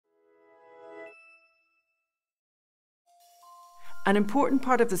An important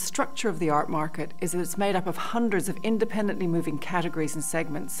part of the structure of the art market is that it's made up of hundreds of independently moving categories and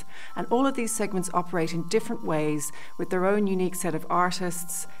segments, and all of these segments operate in different ways with their own unique set of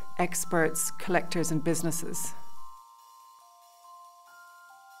artists, experts, collectors and businesses.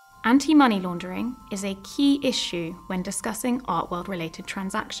 Anti-money laundering is a key issue when discussing art world-related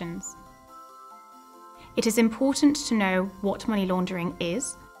transactions. It is important to know what money laundering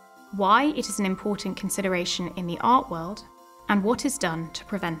is, why it is an important consideration in the art world, and what is done to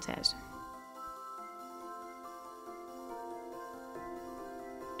prevent it.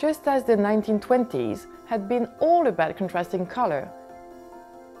 Just as the 1920s had been all about contrasting colour,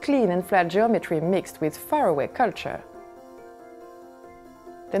 clean and flat geometry mixed with faraway culture,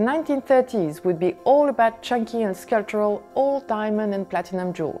 the 1930s would be all about chunky and sculptural all diamond and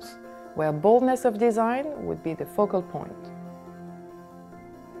platinum jewels, where boldness of design would be the focal point.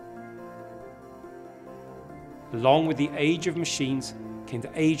 Along with the age of machines came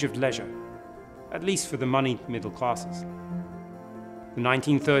the age of leisure, at least for the moneyed middle classes. The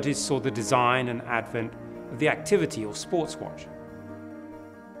 1930s saw the design and advent of the activity or sports watch.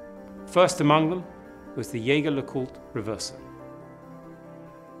 First among them was the Jaeger-LeCoultre Reverser.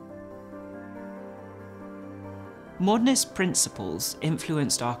 Modernist principles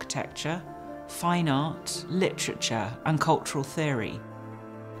influenced architecture, fine art, literature and cultural theory,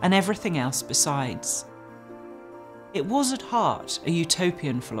 and everything else besides. It was at heart a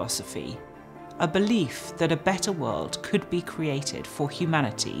utopian philosophy, a belief that a better world could be created for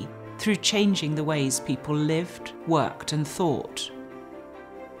humanity through changing the ways people lived, worked and thought.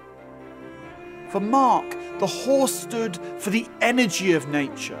 For Mark, the horse stood for the energy of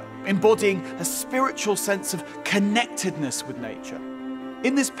nature, embodying a spiritual sense of connectedness with nature.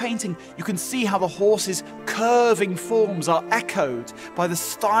 In this painting, you can see how the horse's curving forms are echoed by the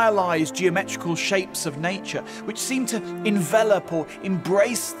stylized geometrical shapes of nature, which seem to envelop or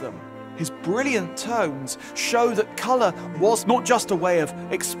embrace them. His brilliant tones show that colour was not just a way of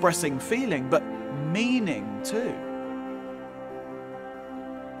expressing feeling, but meaning too.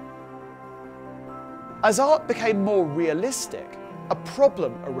 As art became more realistic, a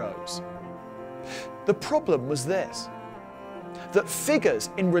problem arose. The problem was this: that figures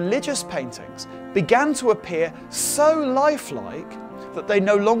in religious paintings began to appear so lifelike that they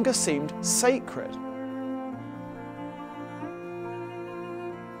no longer seemed sacred.